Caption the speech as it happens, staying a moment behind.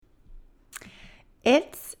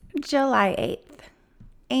July 8th,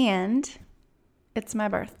 and it's my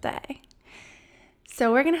birthday.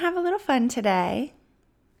 So we're going to have a little fun today.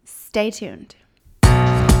 Stay tuned.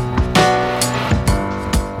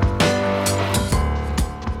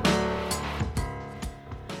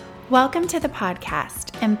 Welcome to the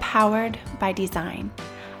podcast, Empowered by Design.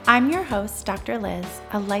 I'm your host, Dr. Liz,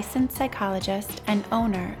 a licensed psychologist and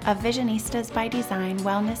owner of Visionistas by Design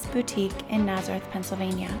Wellness Boutique in Nazareth,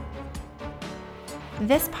 Pennsylvania.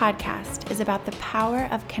 This podcast is about the power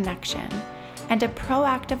of connection and a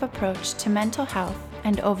proactive approach to mental health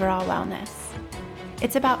and overall wellness.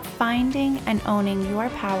 It's about finding and owning your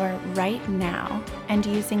power right now and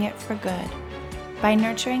using it for good by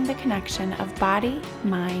nurturing the connection of body,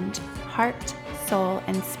 mind, heart, soul,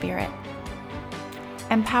 and spirit.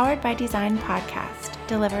 Empowered by Design podcast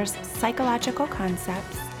delivers psychological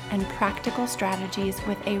concepts and practical strategies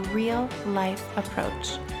with a real-life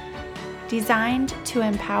approach, designed to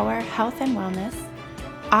empower health and wellness,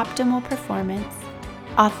 optimal performance,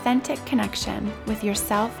 authentic connection with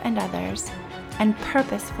yourself and others, and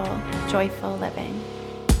purposeful, joyful living.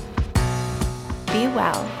 Be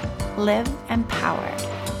well, live empowered,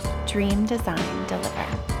 dream, design, deliver.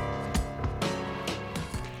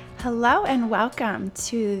 Hello and welcome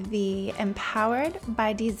to the Empowered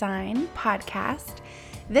by Design podcast.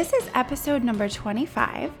 This is episode number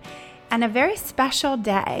 25 and a very special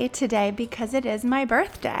day today because it is my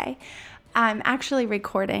birthday. I'm actually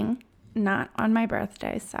recording not on my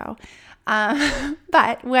birthday,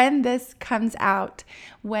 but when this comes out,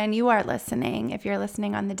 when you are listening, if you're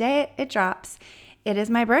listening on the day it drops, it is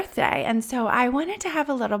my birthday. And so I wanted to have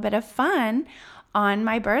a little bit of fun on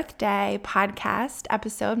my birthday podcast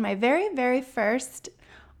episode, my very first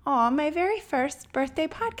birthday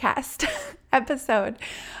podcast episode.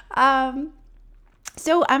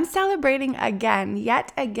 So I'm celebrating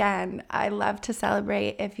yet again. I love to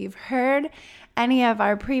celebrate. If you've heard any of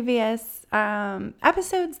our previous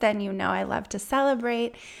episodes, then you know I love to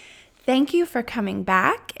celebrate. Thank you for coming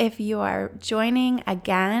back. If you are joining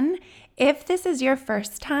again, if this is your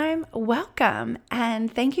first time, welcome, and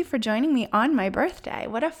thank you for joining me on my birthday.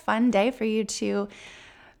 What a fun day for you to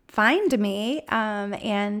find me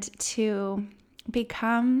and to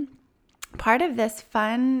become part of this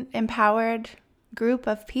fun, empowered group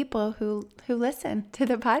of people who listen to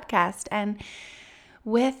the podcast, and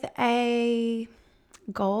with a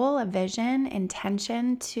goal, a vision,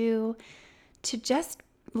 intention to just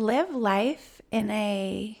live life in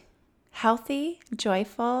a healthy,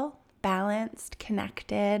 joyful, balanced,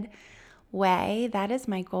 connected way. That is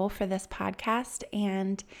my goal for this podcast,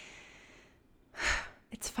 and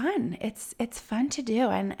it's fun. It's fun to do,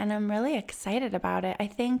 and I'm really excited about it. I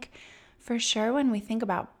think for sure when we think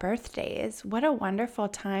about birthdays, what a wonderful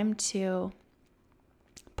time to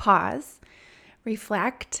pause,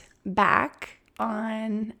 reflect back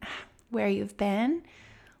on where you've been,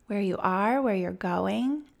 where you are, where you're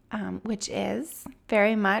going, which is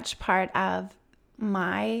very much part of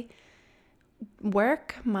my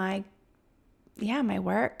work, my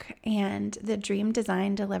work, and the Dream,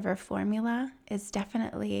 Design, Deliver formula is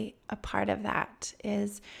definitely a part of that,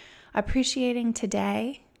 is appreciating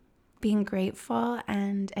today, being grateful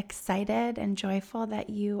and excited and joyful that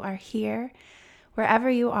you are here, wherever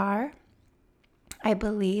you are. I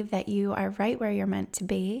believe that you are right where you're meant to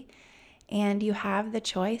be, and you have the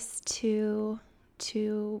choice to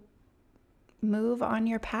move on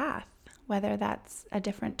your path, whether that's a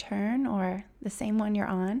different turn or the same one you're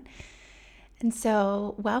on. And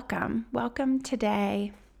so welcome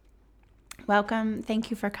today. Welcome. Thank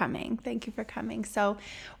you for coming. So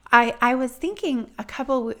I was thinking a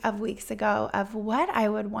couple of weeks ago of what I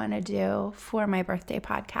would want to do for my birthday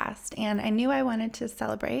podcast. And I knew I wanted to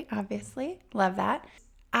celebrate, obviously. Love that.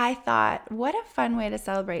 I thought, what a fun way to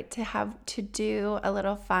celebrate, to do a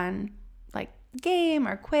little fun like game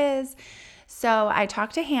or quiz. So I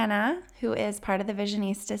talked to Hannah, who is part of the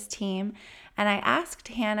Visionistas team, and I asked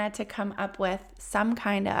Hannah to come up with some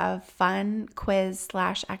kind of fun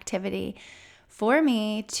quiz/activity for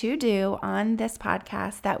me to do on this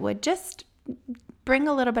podcast that would just bring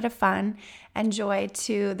a little bit of fun and joy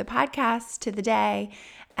to the podcast, to the day,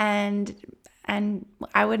 and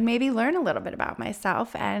I would maybe learn a little bit about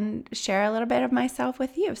myself and share a little bit of myself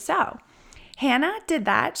with you. So Hannah did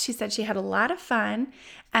that. She said she had a lot of fun.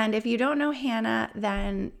 And if you don't know Hannah,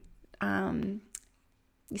 then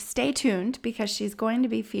stay tuned, because she's going to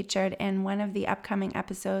be featured in one of the upcoming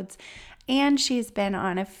episodes. And she's been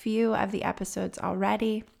on a few of the episodes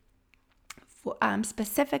already.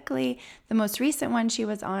 Specifically, the most recent one she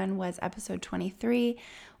was on was episode 23,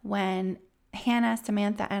 when Hannah,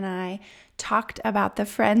 Samantha, and I talked about the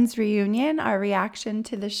Friends reunion, our reaction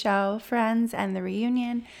to the show Friends and the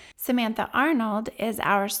reunion. Samantha Arnold is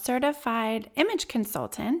our certified image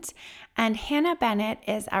consultant, and Hannah Bennett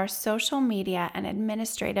is our social media and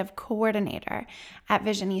administrative coordinator at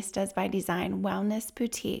Visionistas by Design Wellness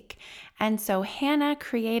Boutique. And so Hannah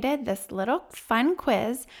created this little fun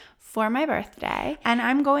quiz for my birthday, and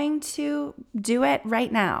I'm going to do it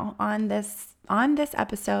right now on this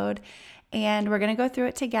episode. And we're going to go through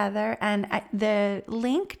it together. And the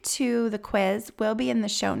link to the quiz will be in the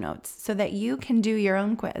show notes so that you can do your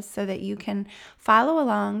own quiz, so that you can follow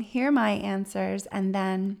along, hear my answers, and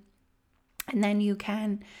then you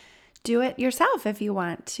can do it yourself if you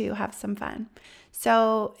want to have some fun.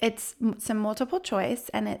 So it's some multiple choice,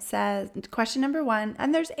 and it says question number 1,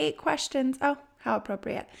 and there's 8 questions. Oh, how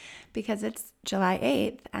appropriate, because it's July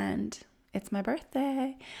 8th and it's my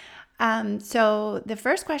birthday. So the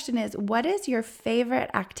first question is, what is your favorite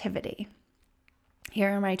activity? Here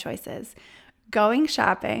are my choices. Going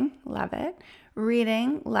shopping, love it.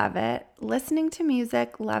 Reading, love it. Listening to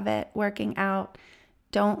music, love it. Working out,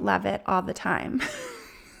 don't love it all the time.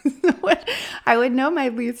 I would know my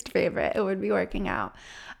least favorite. It would be working out.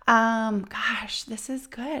 Gosh, this is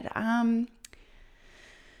good. I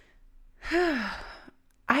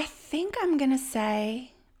think I'm going to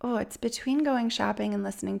say, it's between going shopping and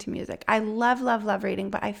listening to music. I love, love, love reading,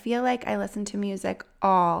 but I feel like I listen to music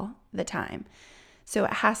all the time. So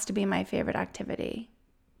it has to be my favorite activity,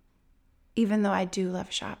 even though I do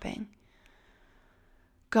love shopping.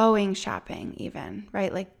 Going shopping even,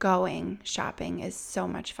 right? Like going shopping is so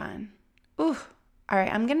much fun. Ooh, all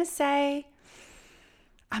right, I'm going to say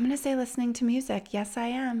listening to music. Yes, I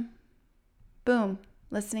am. Boom,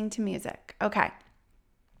 listening to music. Okay.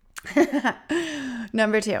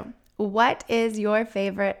 Number 2, what is your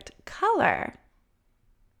favorite color?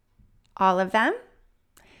 All of them?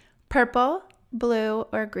 Purple, blue,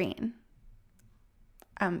 or green?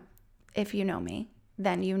 If you know me,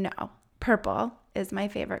 then you know. Purple is my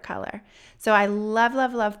favorite color. So I love,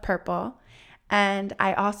 love, love purple. And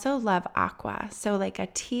I also love aqua. So like a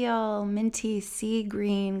teal, minty, sea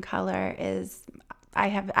green color is, I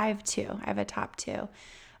have 2. I have a top 2.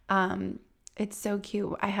 It's so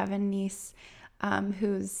cute. I have a niece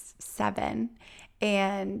who's 7,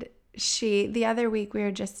 and the other week we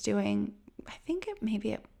were just doing, I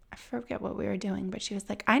forget what we were doing, but she was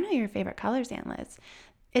like, I know your favorite colors, Aunt Liz.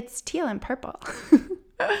 It's teal and purple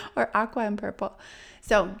or aqua and purple.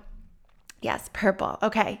 So yes, purple.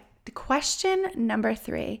 Okay. Question number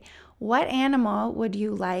 3, what animal would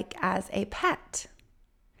you like as a pet?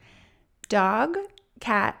 Dog,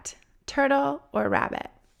 cat, turtle, or rabbit?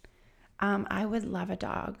 I would love a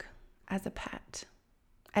dog as a pet.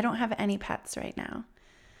 I don't have any pets right now.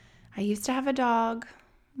 I used to have a dog,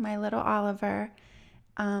 my little Oliver,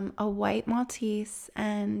 a white Maltese,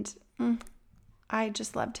 and I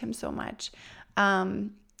just loved him so much.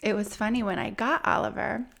 It was funny when I got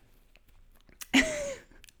Oliver.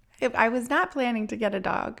 I was not planning to get a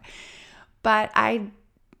dog, but I'm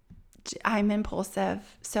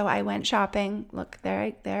impulsive, so I went shopping. Look,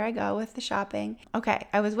 there I go with the shopping. Okay,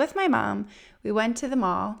 I was with my mom. We went to the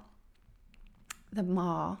mall.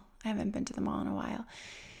 I haven't been to the mall in a while.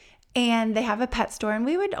 And they have a pet store, and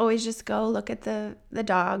we would always just go look at the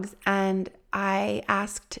dogs, and I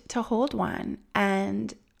asked to hold one.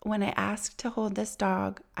 And when I asked to hold this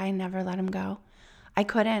dog, I never let him go. I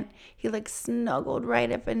couldn't. He like snuggled right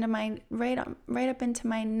up into my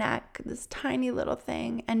neck, this tiny little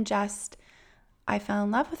thing, and I fell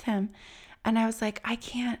in love with him. And I was like, I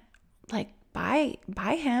can't like buy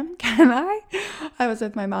him, can I? I was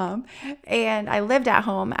with my mom, and I lived at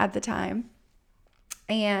home at the time,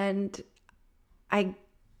 and I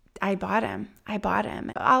bought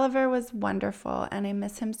him. Oliver was wonderful, and I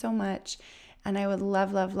miss him so much, and I would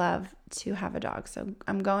love, love, love to have a dog. So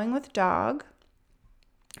I'm going with dog.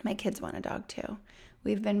 My kids want a dog too.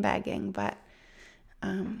 We've been begging, but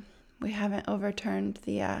we haven't overturned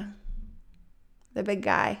the big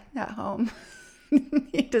guy at home.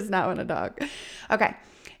 He does not want a dog. Okay,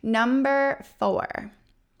 number 4.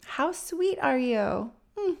 How sweet are you?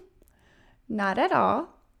 Not at all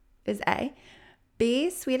is A. B,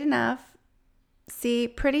 sweet enough. C,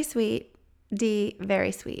 pretty sweet. D,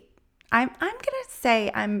 very sweet. I'm gonna say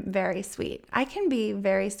I'm very sweet. I can be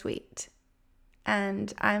very sweet.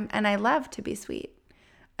 And I love to be sweet.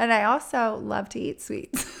 And I also love to eat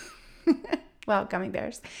sweets. Well, gummy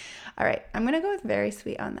bears. All right, I'm going to go with very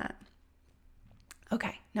sweet on that.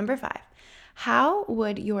 Okay, number 5. How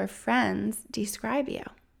would your friends describe you?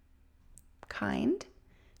 Kind,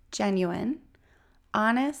 genuine,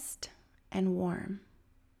 honest, and warm.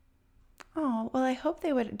 Oh, well, I hope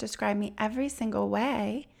they would describe me every single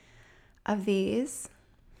way of these.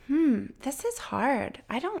 This is hard.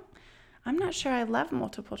 I'm not sure I love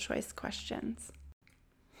multiple choice questions.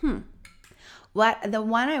 The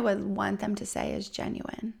one I would want them to say is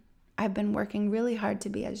genuine. I've been working really hard to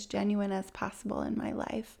be as genuine as possible in my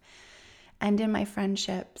life and in my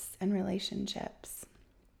friendships and relationships.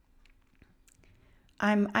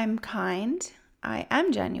 I'm kind. I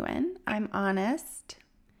am genuine. I'm honest.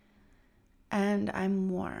 And I'm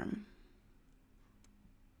warm.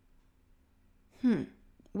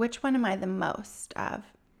 Which one am I the most of?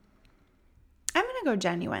 I'm going to go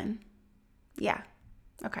genuine. Yeah.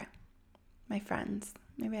 Okay. My friends.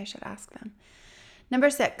 Maybe I should ask them. Number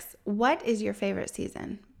 6. What is your favorite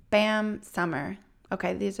season? Bam, summer.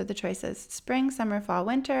 Okay, these are the choices. Spring, summer, fall,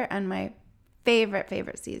 winter, and my favorite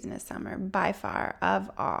season is summer by far of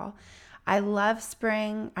all. I love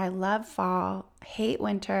spring. I love fall. Hate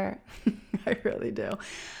winter. I really do.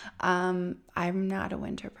 I'm not a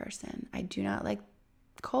winter person. I do not like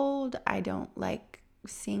cold. I don't like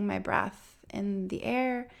seeing my breath in the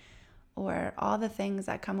air or all the things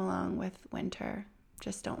that come along with winter.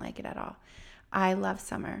 Just don't like it at all. I love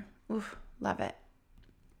summer. Oof, love it.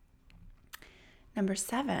 Number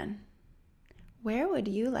 7. Where would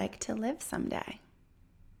you like to live someday?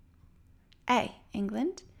 A,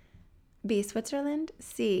 England. B, Switzerland.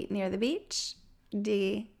 C, near the beach.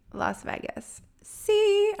 D, Las Vegas.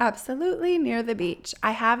 C, absolutely near the beach.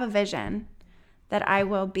 I have a vision that I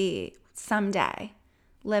will be someday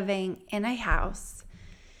living in a house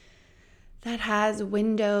that has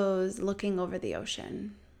windows looking over the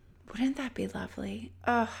ocean. Wouldn't that be lovely?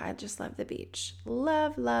 Oh, I just love the beach.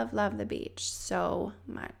 Love, love, love the beach so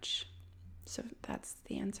much. So that's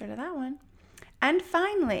the answer to that one. And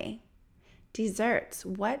finally, desserts.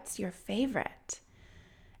 What's your favorite?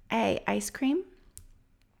 A, ice cream.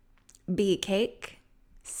 B, cake.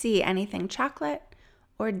 C, anything chocolate.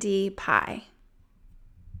 Or D, pie.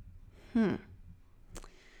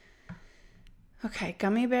 Okay,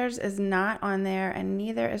 gummy bears is not on there, and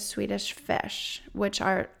neither is Swedish fish, which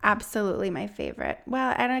are absolutely my favorite.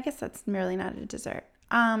 Well, and I guess that's really not a dessert.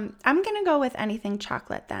 I'm going to go with anything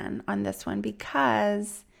chocolate then on this one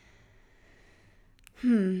because,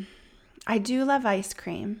 I do love ice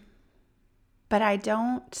cream, but I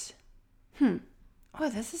don't, oh,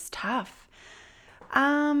 this is tough.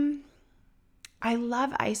 I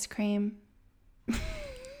love ice cream.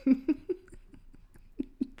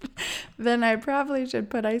 Then I probably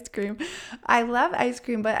should put ice cream. I love ice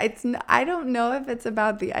cream, but I don't know if it's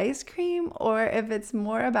about the ice cream or if it's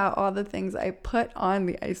more about all the things I put on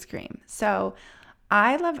the ice cream. So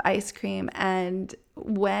I love ice cream, and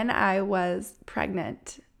when I was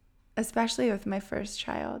pregnant, especially with my first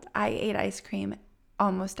child, I ate ice cream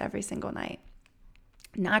almost every single night.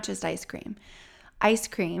 Not just ice cream. Ice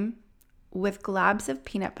cream with globs of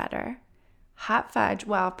peanut butter, hot fudge,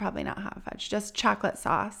 well, probably not hot fudge, just chocolate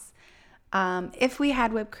sauce. If we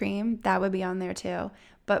had whipped cream, that would be on there too.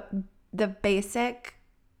 But the basic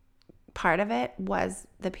part of it was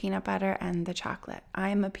the peanut butter and the chocolate.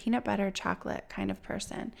 I'm a peanut butter chocolate kind of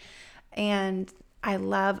person. And I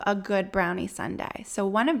love a good brownie sundae. So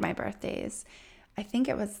one of my birthdays, I think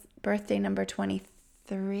it was birthday number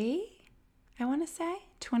 23, I want to say.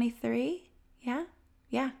 23? Yeah?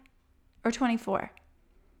 Or 24.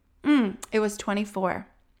 It was 24.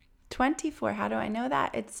 24. How do I know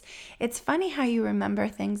that? It's funny how you remember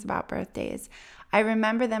things about birthdays. I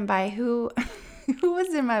remember them by who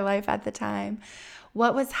was in my life at the time,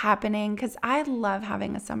 what was happening, because I love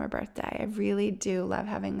having a summer birthday. I really do love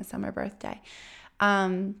having a summer birthday.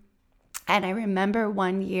 And I remember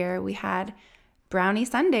one year we had brownie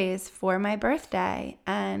sundaes for my birthday,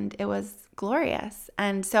 and it was glorious.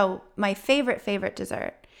 And so my favorite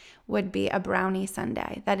dessert would be a brownie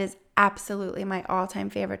sundae. That is absolutely my all-time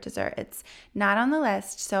favorite dessert. It's not on the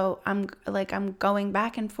list, so I'm going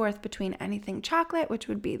back and forth between anything chocolate, which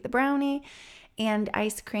would be the brownie, and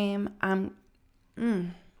ice cream. And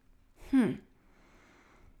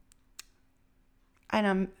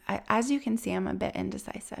as you can see, I'm a bit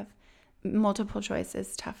indecisive. Multiple choice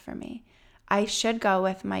is tough for me. I should go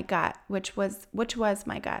with my gut, which was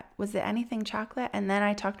my gut. Was it anything chocolate? And then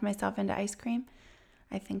I talked myself into ice cream?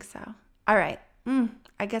 I think so. All right.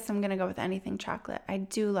 I guess I'm going to go with anything chocolate. I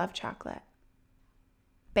do love chocolate.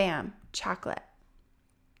 Bam, chocolate.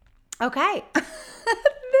 Okay.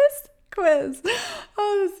 This quiz.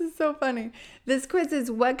 Oh, this is so funny. This quiz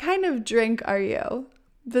is, what kind of drink are you?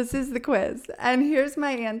 This is the quiz. And here's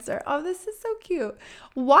my answer. Oh, this is so cute.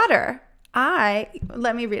 Water.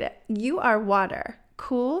 Let me read it. You are water,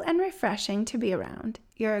 cool and refreshing to be around.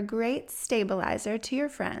 You're a great stabilizer to your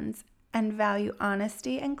friends and value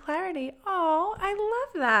honesty and clarity. Oh, I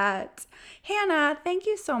love that. Hannah, thank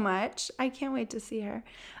you so much. I can't wait to see her.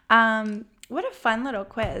 What a fun little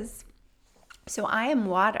quiz. So I am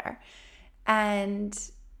water, and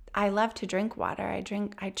I love to drink water. I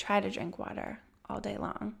try to drink water all day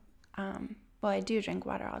long. Well, I do drink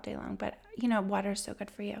water all day long, but water is so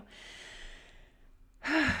good for you.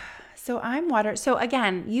 So I'm water. So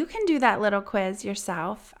again, you can do that little quiz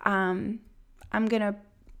yourself. I'm going to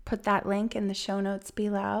put that link in the show notes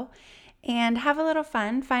below and have a little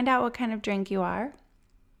fun. Find out what kind of drink you are.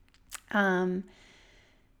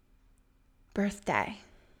 Birthday.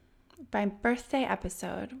 My birthday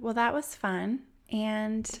episode. Well, that was fun.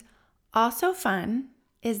 And also fun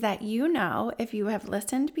is that if you have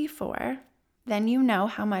listened before, then you know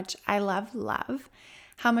how much I love love,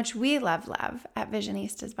 how much we love love at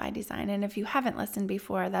Visionistas by Design. And if you haven't listened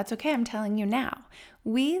before, that's okay. I'm telling you now.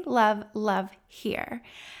 We love love here.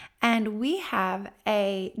 And we have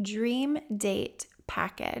a dream date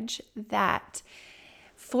package that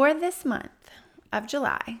for this month of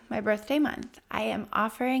July, my birthday month, I am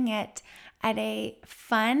offering it at a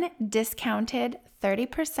fun, discounted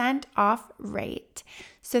 30% off rate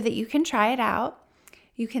so that you can try it out.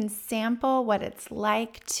 You can sample what it's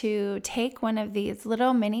like to take one of these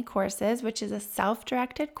little mini courses, which is a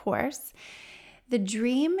self-directed course. The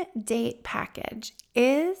Dream Date package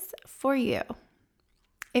is for you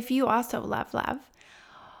if you also love love.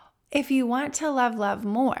 If you want to love love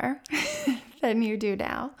more than you do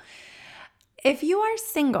now. If you are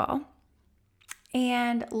single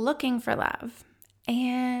and looking for love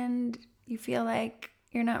and you feel like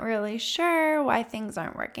you're not really sure why things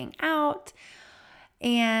aren't working out,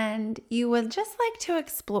 and you would just like to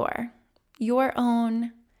explore your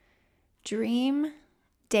own dream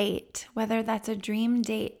date, whether that's a dream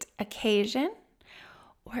date occasion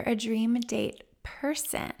or a dream date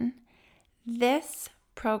person, this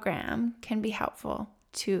program can be helpful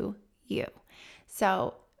to you.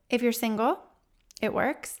 So if you're single, it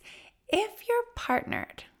works. If you're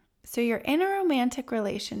partnered, so you're in a romantic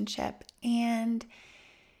relationship and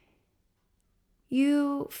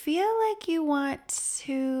you feel like you want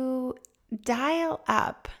to dial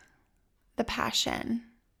up the passion,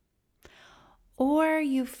 or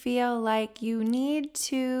you feel like you need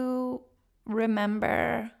to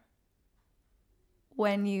remember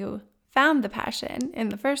when you found the passion in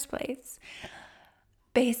the first place.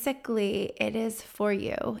 Basically, it is for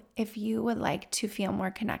you if you would like to feel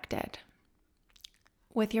more connected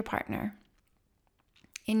with your partner,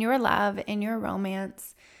 in your love, in your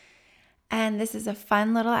romance. And this is a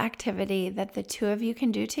fun little activity that the two of you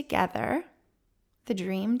can do together, the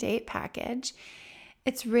Dream Date package.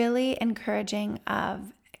 It's really encouraging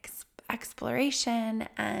of exploration,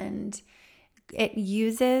 and it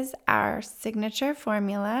uses our signature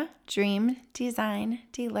formula, Dream, Design,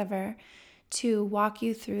 Deliver, to walk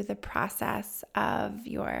you through the process of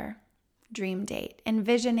your dream date,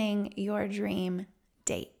 envisioning your dream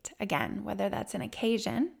date. Again, whether that's an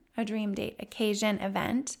occasion, a dream date occasion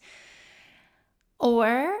event,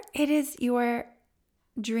 or it is your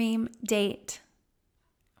dream date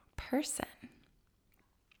person.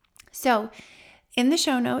 So in the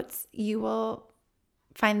show notes, you will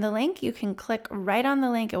find the link. You can click right on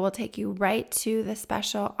the link. It will take you right to the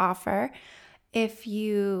special offer. If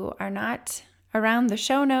you are not around the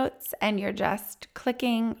show notes and you're just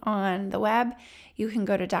clicking on the web, you can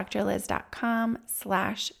go to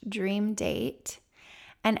drliz.com/dreamdate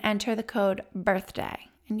and enter the code birthday.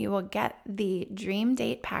 And you will get the Dream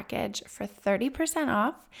Date package for 30%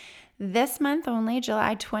 off this month only,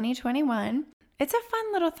 July 2021. It's a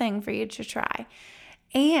fun little thing for you to try.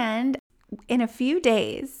 And in a few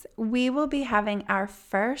days, we will be having our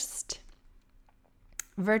first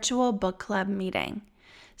virtual book club meeting.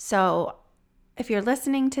 So if you're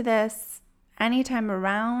listening to this anytime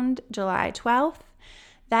around July 12th,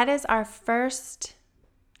 that is our first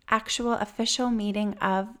actual official meeting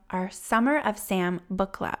of our Summer of Sam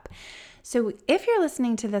book club. So if you're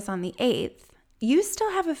listening to this on the 8th, you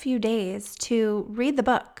still have a few days to read the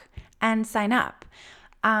book and sign up.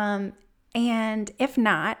 And if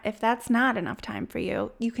that's not enough time for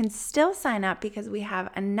you, you can still sign up because we have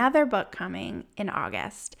another book coming in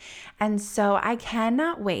August. And so I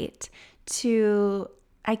cannot wait to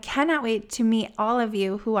meet all of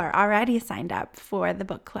you who are already signed up for the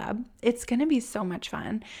book club. It's going to be so much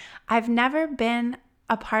fun. I've never been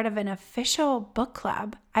a part of an official book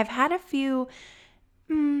club. I've had a few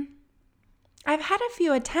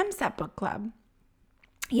attempts at book club.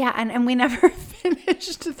 Yeah, and we never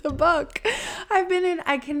finished the book.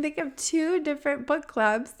 I can think of 2 different book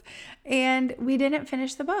clubs, and we didn't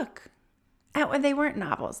finish the book. They weren't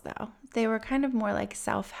novels though. They were kind of more like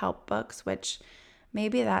self-help books, which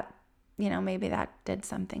maybe that did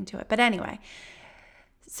something to it. But anyway,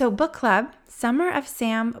 so book club, Summer of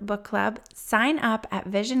Sam book club, sign up at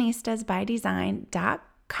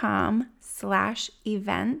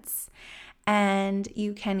visionistasbydesign.com/events, and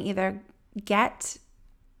you can either get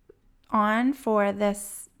on for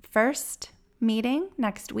this first meeting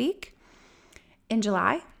next week in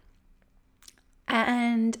July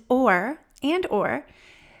or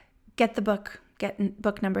get book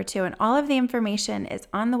number 2. And all of the information is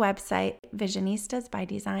on the website,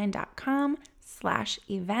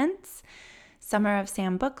 visionistasbydesign.com/events. Summer of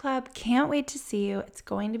Sam Book Club. Can't wait to see you. It's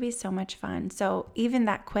going to be so much fun. So even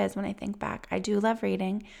that quiz, when I think back, I do love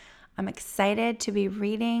reading. I'm excited to be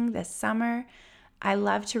reading this summer. I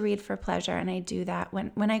love to read for pleasure, and I do that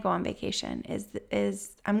when I go on vacation.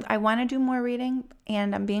 I want to do more reading,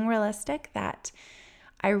 and I'm being realistic that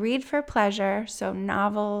I read for pleasure, so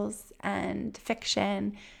novels and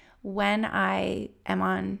fiction, when I am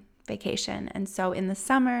on vacation. And so in the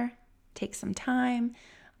summer, take some time,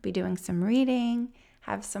 I'll be doing some reading,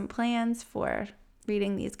 have some plans for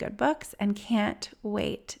reading these good books, and can't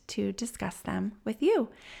wait to discuss them with you.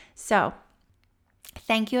 So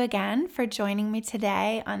thank you again for joining me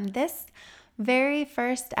today on this very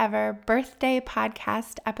first ever birthday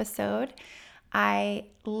podcast episode. I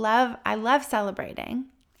love celebrating,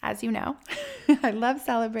 as you know. I love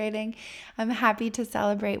celebrating. I'm happy to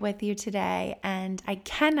celebrate with you today, and I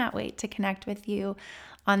cannot wait to connect with you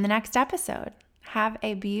on the next episode. Have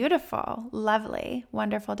a beautiful, lovely,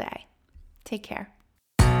 wonderful day. Take care.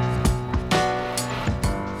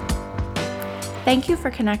 Thank you for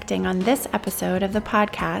connecting on this episode of the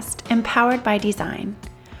podcast, Empowered by Design.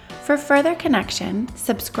 For further connection,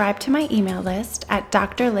 subscribe to my email list at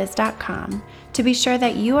drliz.com to be sure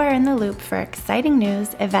that you are in the loop for exciting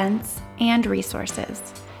news, events, and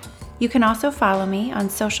resources. You can also follow me on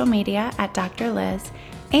social media at Dr. Liz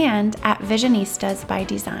and at Visionistas by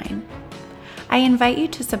Design. I invite you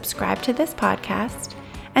to subscribe to this podcast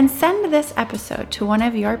and send this episode to one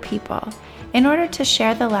of your people in order to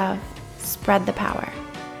share the love, spread the power.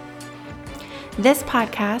 This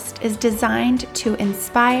podcast is designed to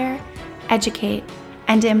inspire, educate,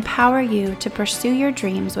 and empower you to pursue your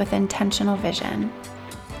dreams with intentional vision.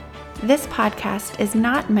 This podcast is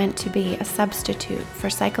not meant to be a substitute for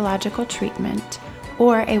psychological treatment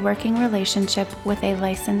or a working relationship with a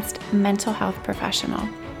licensed mental health professional.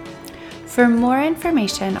 For more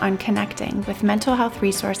information on connecting with mental health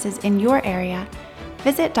resources in your area,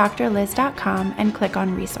 visit drliz.com and click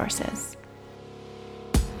on resources.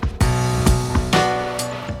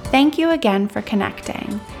 Thank you again for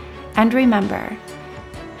connecting, and remember,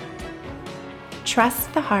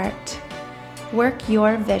 trust the heart, work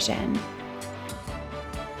your vision,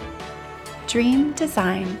 dream,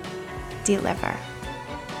 design, deliver.